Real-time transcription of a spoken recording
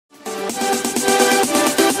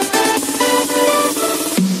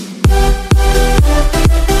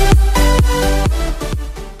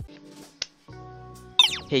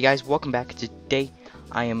Hey guys, welcome back. Today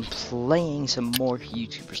I am playing some more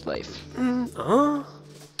YouTuber's Life.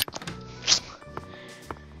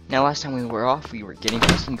 Now last time we were off, we were getting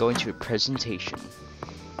dressed and going to a presentation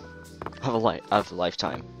of a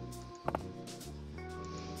lifetime.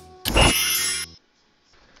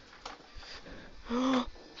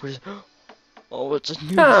 Where's oh, it's a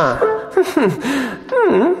new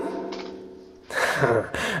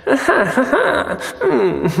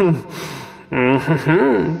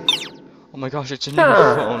oh my gosh, it's a new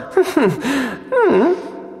phone.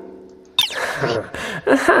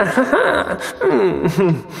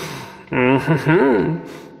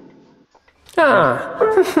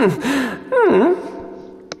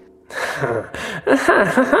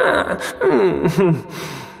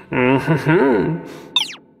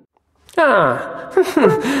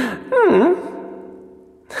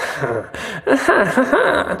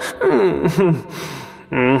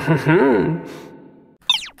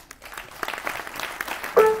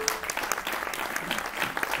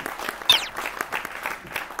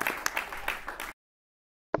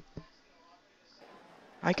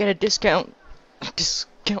 I get a discount,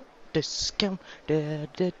 discount,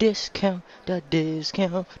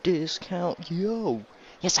 yo!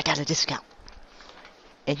 Yes, I got a discount.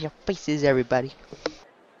 In your faces, everybody.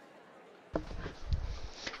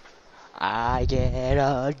 I get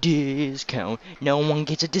a discount. No one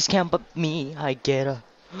gets a discount but me. I get a.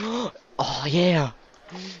 Oh yeah,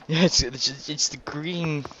 yeah. It's the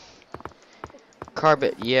green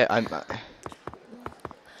carpet. Yeah,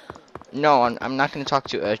 No, I'm not gonna talk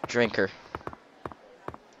to a drinker.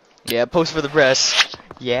 Yeah, pose for the breast.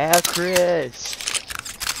 Yeah, Chris.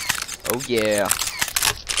 Oh yeah.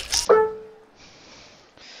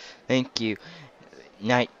 Thank you.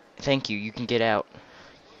 Thank you. You can get out.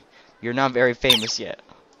 You're not very famous yet.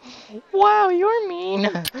 Wow, you're mean.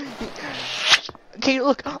 Okay,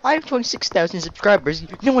 look, I have 26,000 subscribers.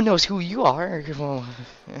 No one knows who you are. Well,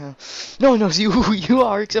 yeah. No one knows who you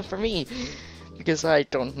are except for me. Because I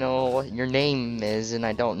don't know what your name is, and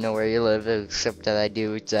I don't know where you live, except that I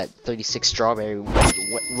do. It's at 36 Strawberry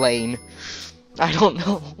Lane. I don't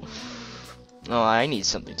know. Oh, I need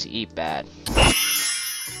something to eat bad.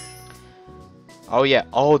 Oh yeah,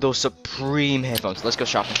 oh those Supreme headphones. Let's go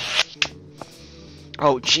shopping.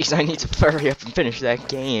 Oh jeez, I need to hurry up and finish that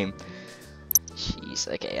game. Jeez,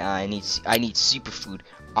 okay, I need superfood.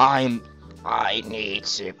 I need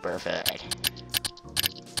superfood.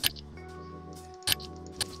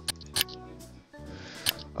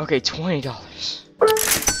 Okay, $20.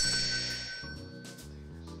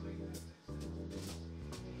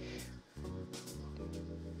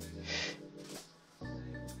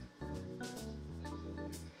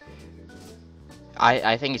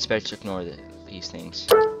 I think it's better to ignore these things.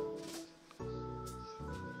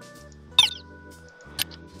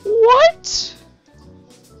 What?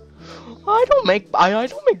 I don't make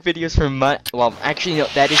videos for money. Well, actually no,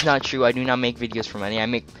 that is not true. I do not make videos for money. I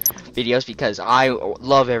make videos because I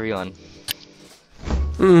love everyone.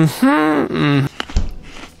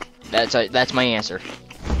 That's my answer.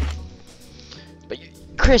 But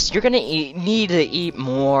Chris, you're gonna need to eat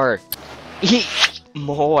more. Eat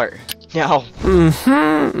more. No.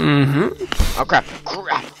 Oh crap!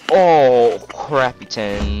 Crap! Oh crappy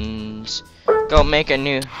tins. Go make a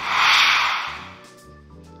new.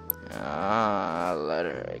 Let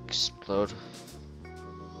her explode.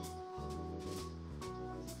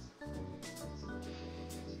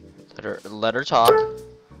 Let her talk.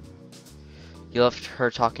 You left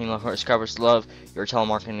her talking. Love her discovers love your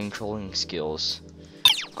telemarketing trolling skills.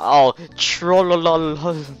 Oh,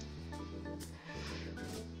 trollolol.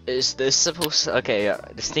 Is this supposed to, okay,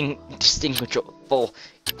 distinguishable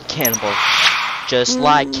cannibal. Just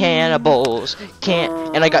like cannibals.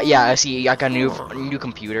 And I got, yeah, I see, I got a new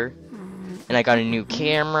computer. And I got a new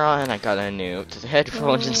camera, and I got a new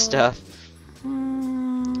headphones and stuff.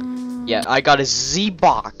 Yeah, I got a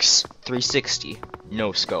Z-Box 360.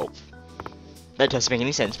 No scope. That doesn't make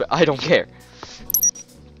any sense, but I don't care.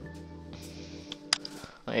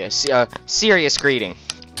 Oh yeah, serious greeting.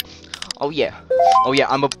 Oh yeah,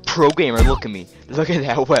 I'm a pro gamer. Look at me. Look at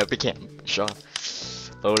that webcam. Shot.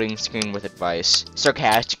 Loading screen with advice.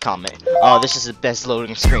 Sarcastic comment. Oh, this is the best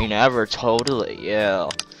loading screen ever. Totally, yeah.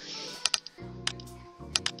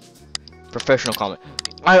 Professional comment.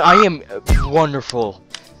 I am wonderful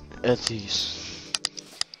at these.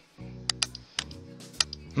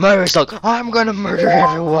 Murder stuck. I'm gonna murder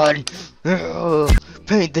everyone. Ugh.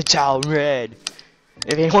 Paint the town red.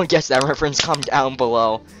 If anyone gets that reference, comment down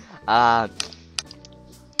below.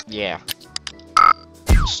 Yeah.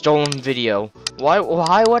 Stolen video. Why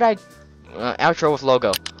would I outro with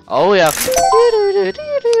logo? Oh yeah.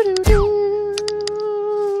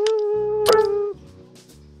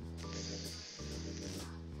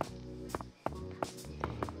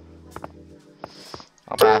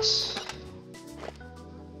 I'll pass.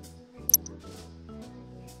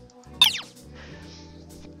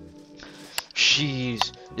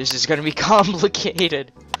 Jeez, this is gonna be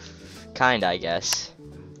complicated. Kinda, I guess.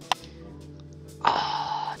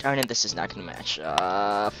 Ah, darn it, this is not gonna match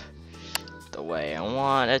up the way I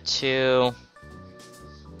want it to.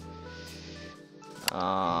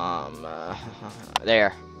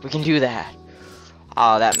 There, we can do that.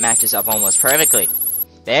 Oh, that matches up almost perfectly.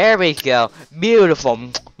 There we go.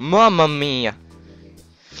 Beautiful. Mamma mia.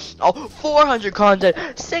 Oh, 400 content,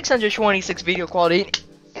 626 video quality,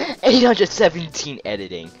 817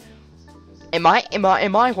 editing. Am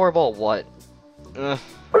I horrible at what?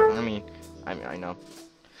 I know.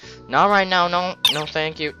 Not right now, no,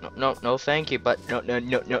 thank you. No, thank you, but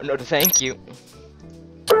no, thank you.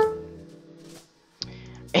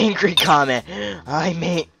 Angry comment. I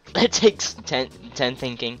made, it takes 10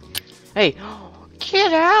 thinking. Hey,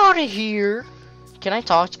 get out of here. Can I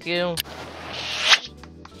talk to you?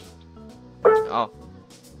 Oh.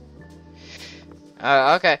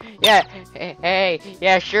 Okay. Yeah. Hey.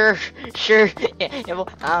 Yeah. Sure. Yeah, well,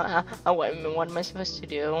 what am I supposed to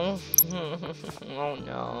do? Oh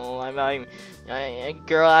no. A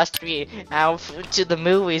girl asked me out to the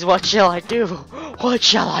movies. What shall I do? What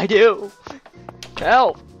shall I do?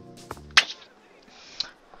 Help!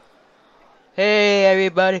 Hey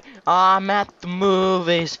everybody. I'm at the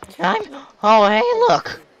movies. Oh hey,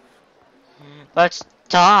 look. Let's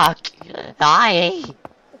talk. Hi.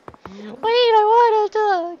 Wait, I wanna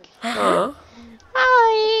talk. Huh?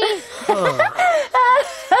 Hi. Oh.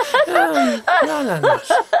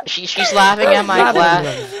 She's laughing at my glass.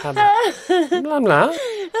 Blah, blah.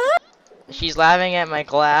 She's laughing at my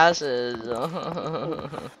glasses.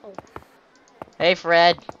 Hey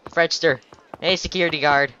Fredster. Hey security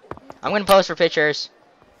guard. I'm gonna pose for pictures.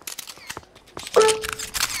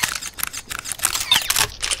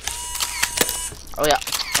 Oh yeah.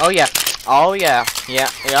 Oh yeah. Oh yeah. Yeah.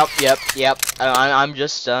 Yep. I'm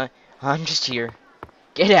just here.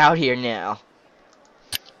 Get out here now.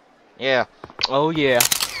 Yeah. Oh yeah.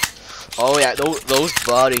 Oh yeah. Those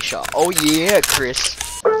body shots. Oh yeah, Chris.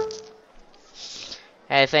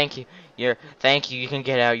 Hey, thank you. Thank you. You can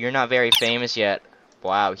get out. You're not very famous yet.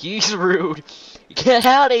 Wow, he's rude. Get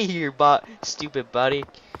out of here, stupid buddy.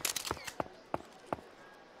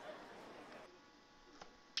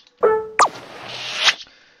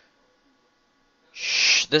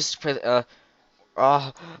 Shh. This is oh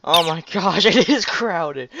my gosh, it is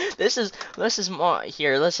crowded. This is more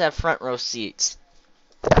here. Let's have front row seats.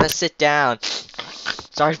 Let's sit down.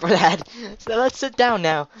 Sorry for that. So let's sit down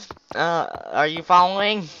now. Are you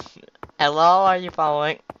following? Hello, are you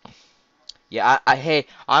following? Yeah, hey,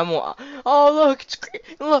 oh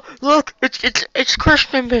look, it's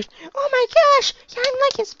Christian Bit. Oh my gosh, I'm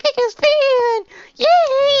like his biggest fan.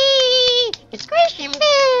 Yay! It's Christian Bit.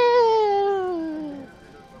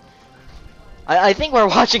 I think we're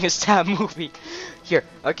watching a sad movie. Here,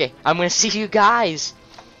 okay, I'm gonna see you guys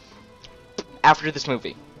after this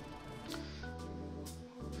movie.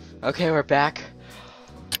 Okay, we're back.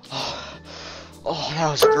 Oh,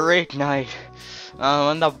 that was a great night.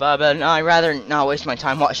 I'd rather not waste my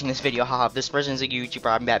time watching this video. Haha, this person's a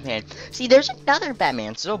YouTuber, I'm Batman. See, there's another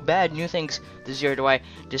Batman. So bad, new things this year. Do I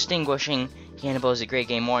distinguishing Hannibal is a great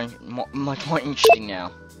game, much more interesting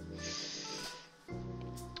now.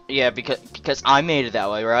 Yeah, because I made it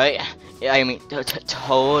that way, right? Yeah, I mean,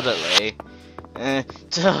 totally.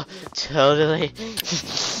 Totally.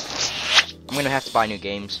 I'm gonna have to buy new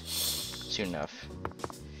games soon enough.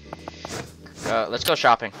 Let's go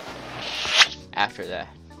shopping. After that.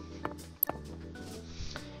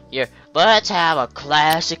 Here, let's have a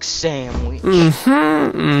classic sandwich.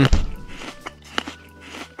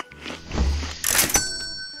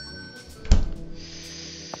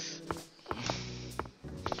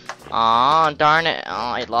 Aw, darn it. Oh,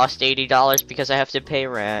 I lost $80 because I have to pay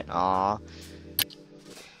rent. Aw.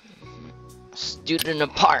 Student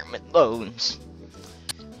apartment loans.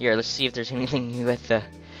 Here, let's see if there's anything new at the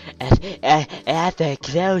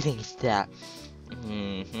clothing store.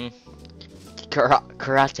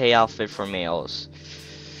 Karate outfit for males.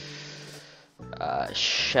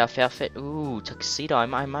 Chef outfit. Ooh, tuxedo. I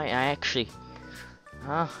actually.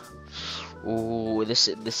 Huh? Ooh, this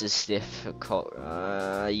is difficult.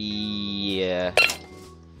 Yeah.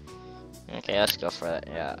 Okay, let's go for that.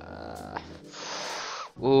 Yeah.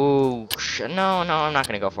 Ooh, no, I'm not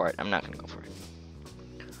gonna go for it. I'm not gonna go for it.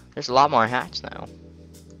 There's a lot more hats now.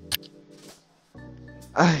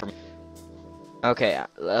 Okay,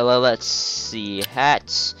 let's see.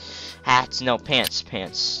 Hats. Hats, no, pants,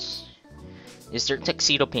 pants. Is there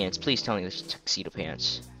tuxedo pants? Please tell me there's tuxedo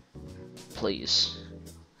pants. Please.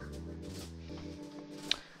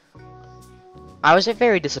 I was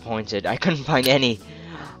very disappointed. I couldn't find any.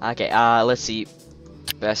 Okay, let's see.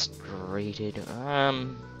 Best rated.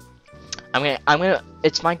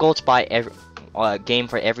 It's my goal to buy every game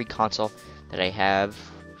for every console that I have.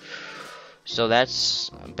 So that's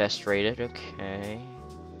best rated. Okay.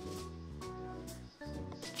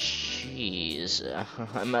 Jeez,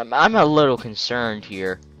 I'm a little concerned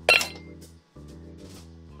here.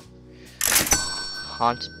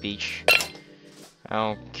 Haunted Beach.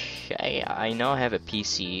 Okay, I know I have a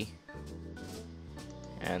PC.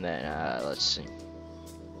 And then let's see.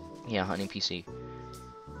 Yeah, hunting PC.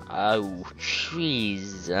 Oh,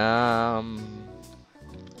 jeez.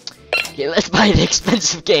 Yeah, let's buy the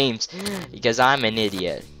expensive games because I'm an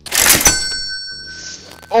idiot.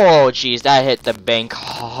 Oh, jeez, that hit the bank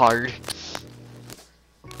hard.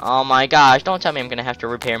 Oh my gosh! Don't tell me I'm gonna have to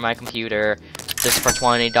repair my computer just for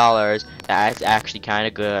 $20. That's actually kind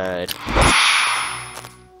of good.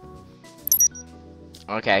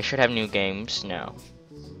 Okay, I should have new games. No.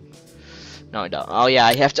 No, I don't. Oh yeah,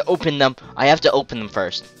 I have to open them. I have to open them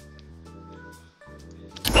first.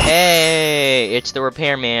 Hey, it's the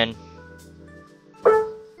repairman.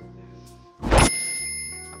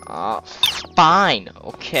 Fine.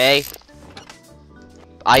 Okay.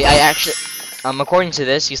 I actually, according to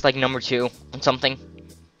this, he's like number 2 on something.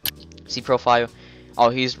 See profile. Oh,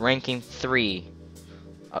 he's ranking 3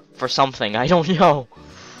 for something. I don't know.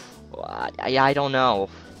 I don't know.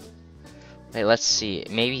 Wait, let's see.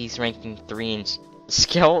 Maybe he's ranking 3 in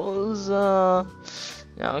skills.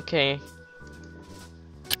 Okay.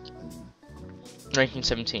 Ranking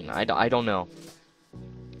 17. I don't know.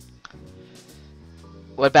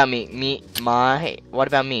 What about me? What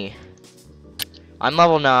about me? I'm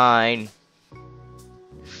level 9.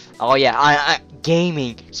 Oh yeah, I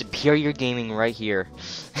gaming. Superior gaming right here.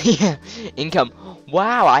 Yeah, income.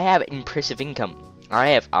 Wow, I have impressive income. I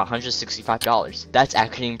have $165. That's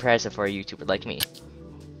actually impressive for a YouTuber like me.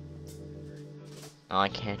 Oh, I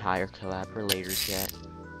can't hire collaborators yet.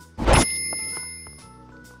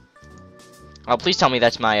 Oh, please tell me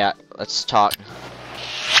that's my, let's talk.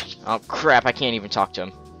 Oh, crap, I can't even talk to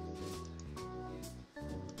him.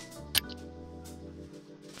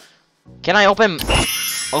 Can I open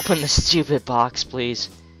the stupid box, please?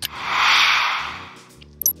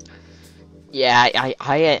 Yeah,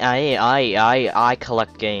 I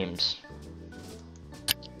collect games.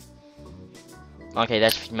 Okay,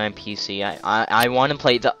 that's my PC. I want to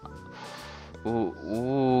play the.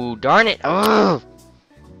 Ooh, darn it! Ugh.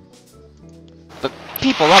 But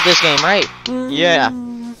people love this game, right? Yeah.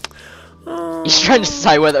 He's trying to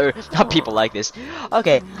decide whether or not people like this.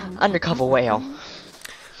 Okay, undercover whale.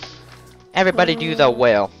 Everybody do the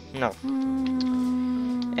whale. No.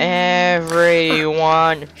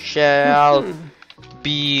 Everyone shall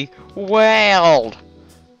be whaled.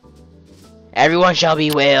 Everyone shall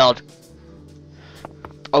be whaled.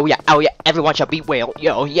 Oh yeah, everyone shall be whaled.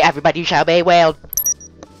 Yo, yeah, everybody shall be whaled.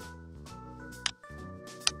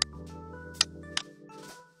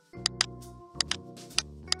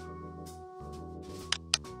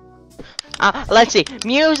 Let's see.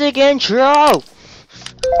 Music intro.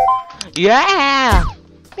 Yeah.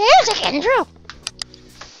 Music intro.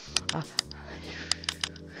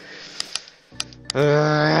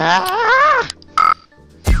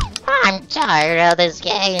 I'm tired of this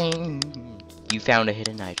game. You found a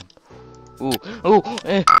hidden item. Ooh,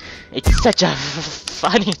 it's such a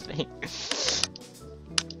funny thing.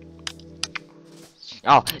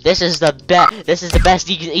 Oh, this is the best. This is the best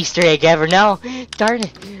Easter egg ever. No, darn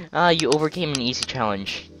it. You overcame an easy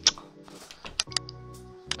challenge.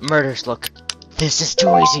 Murders. Look, this is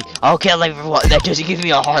too easy. I'll kill everyone that doesn't give me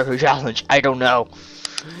a harder challenge. I don't know.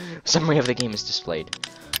 Summary of the game is displayed.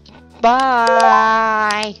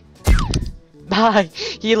 Bye. Bye.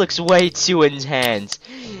 He looks way too intense.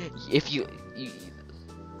 If you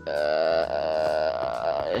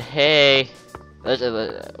hey,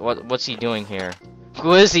 what's he doing here?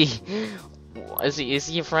 Who is he? Is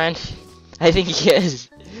he a friend? I think he is.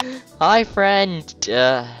 Hi, friend.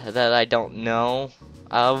 That I don't know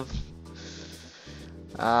of.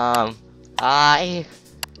 Hi.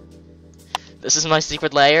 This is my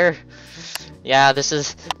secret lair. Yeah, this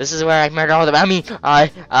is where I murder all the.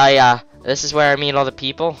 This is where I meet all the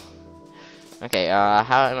people. Okay.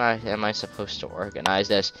 How am I supposed to organize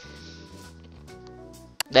this?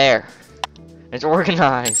 There. It's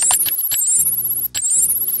organized.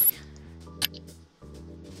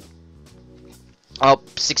 Oh,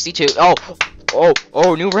 62. Oh,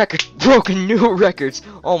 oh, new record. Broken new records.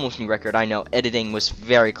 Almost new record, I know. Editing was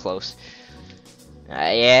very close.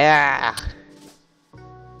 Yeah.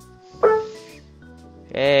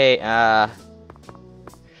 Hey,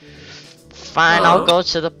 fine, I'll go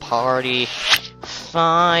to the party.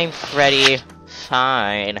 Fine, Freddy.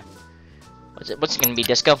 Fine. What's it gonna be,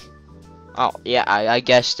 disco? Oh, yeah, I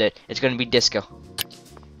guessed it. It's gonna be disco.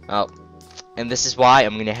 Oh, and this is why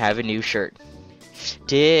I'm gonna have a new shirt.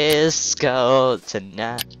 Disco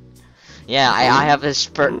tonight. Yeah, I have a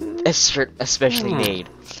shirt especially made.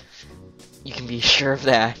 You can be sure of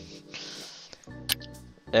that.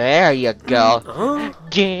 There you go.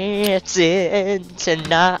 Dancing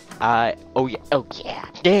tonight. Oh yeah.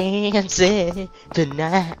 Dancing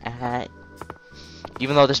tonight.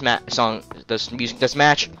 Even though this music does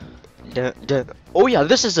match. Oh yeah,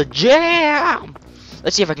 this is a jam.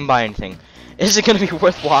 Let's see if I can buy anything. Is it gonna be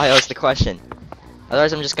worthwhile? Is the question.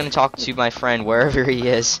 Otherwise, I'm just gonna talk to my friend wherever he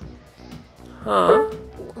is. Oh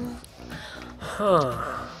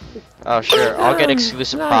sure, I'll get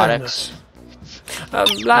exclusive products. No,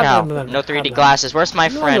 no 3D glasses. Where's my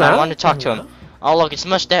friend? I want to talk to him. Oh look, it's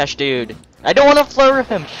Mustache Dude. I don't want to flirt with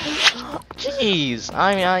him. Jeez,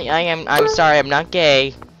 I'm sorry. I'm not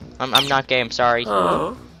gay. I'm not gay. I'm sorry.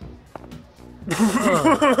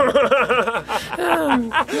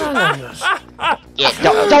 Yeah,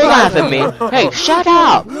 don't laugh at me. Hey, shut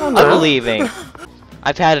up. I'm leaving.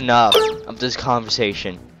 I've had enough of this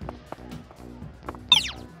conversation.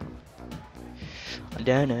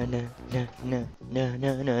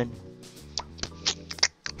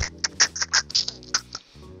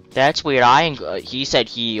 That's weird. He said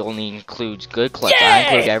he only includes good clips. I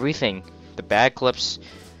include everything. The bad clips.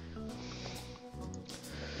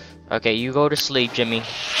 Okay, you go to sleep, Jimmy.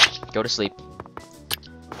 Go to sleep.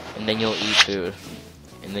 And then you'll eat food.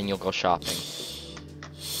 And then you'll go shopping.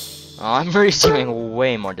 Oh, I'm receiving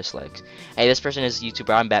way more dislikes. Hey, this person is a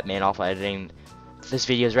YouTuber. I'm Batman. Awful editing. This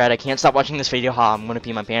video is rad. I can't stop watching this video. Ha, I'm gonna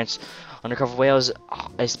pee my pants. Undercover Whales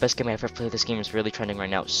is the best game I've ever played. This game is really trending right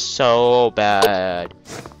now. So bad.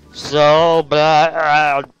 So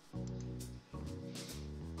bad.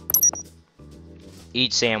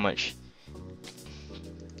 Eat sandwich.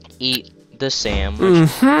 Eat the sandwich.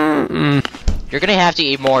 You're gonna have to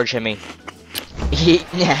eat more, Jimmy. Eat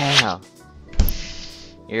now.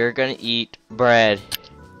 You're gonna eat bread.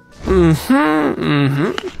 I'm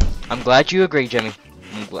glad you agree, Jimmy.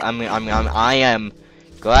 I am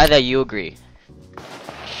glad that you agree.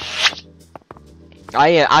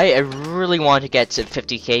 I really want to get to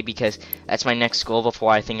 50K because that's my next goal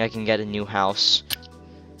before I think I can get a new house.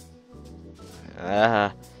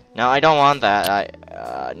 No, I don't want that.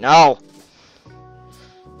 No.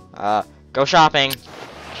 Go shopping.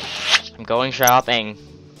 I'm going shopping.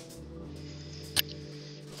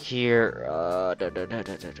 Here,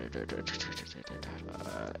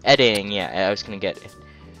 editing, yeah, I was gonna get it.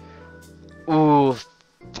 Ooh,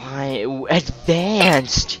 fine, ooh,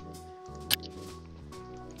 advanced!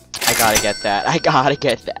 I gotta get that,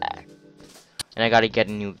 And I gotta get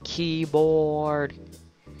a new keyboard.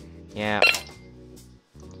 Yeah.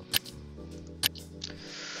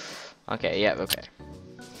 Okay, yeah, okay.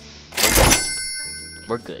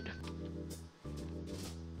 We're good.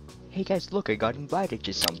 Hey guys, look, I got invited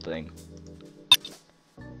to something.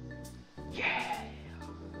 Yeah.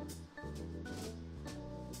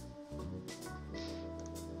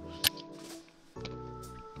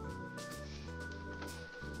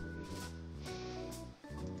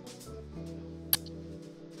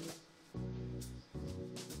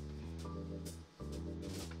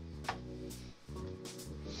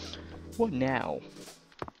 What now?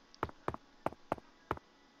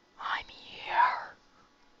 I'm here.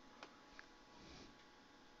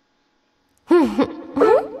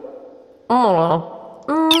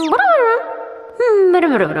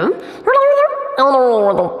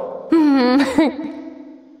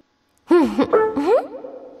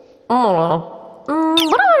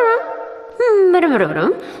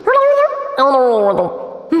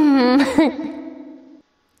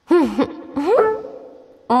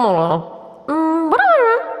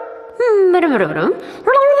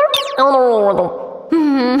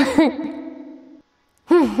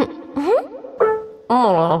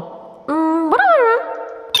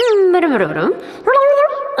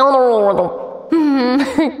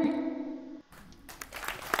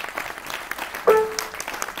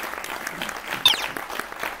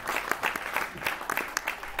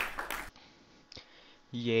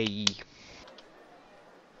 Yay.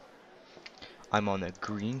 I'm on a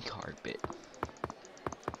green carpet.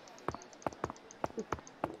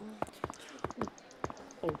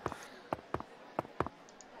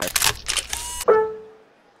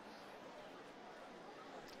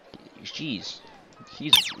 He's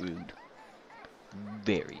rude.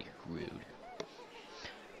 Very rude.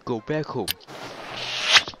 Go back home.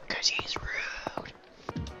 'Cause he's rude.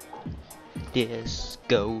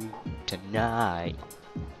 Disco tonight.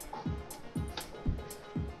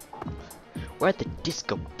 We're at the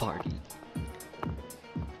disco party.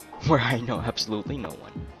 Where I know absolutely no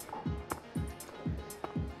one.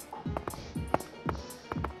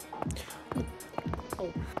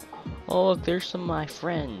 Oh, look, there's some of my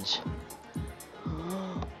friends.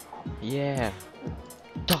 Yeah.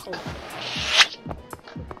 Duck.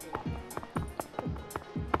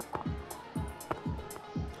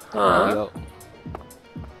 Yo.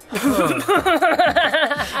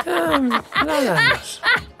 Bananas.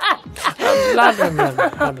 Blah, blah, blah,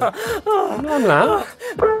 blah, blah. Blah, blah.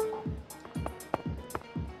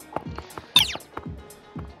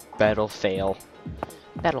 Battle fail.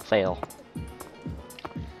 Battle fail.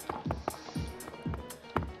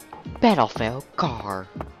 Battle fail car.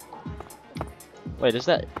 Wait, is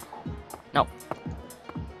that? No.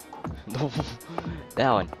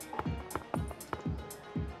 That one.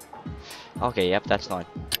 Okay, yep, that's not.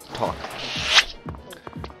 Talk.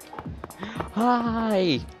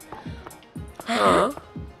 Hi. Huh?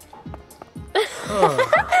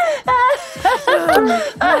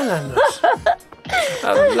 Bananas.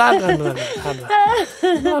 Blah, blah, blah, blah, blah.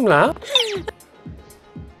 Blah, blah.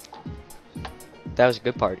 That was a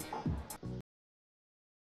good party.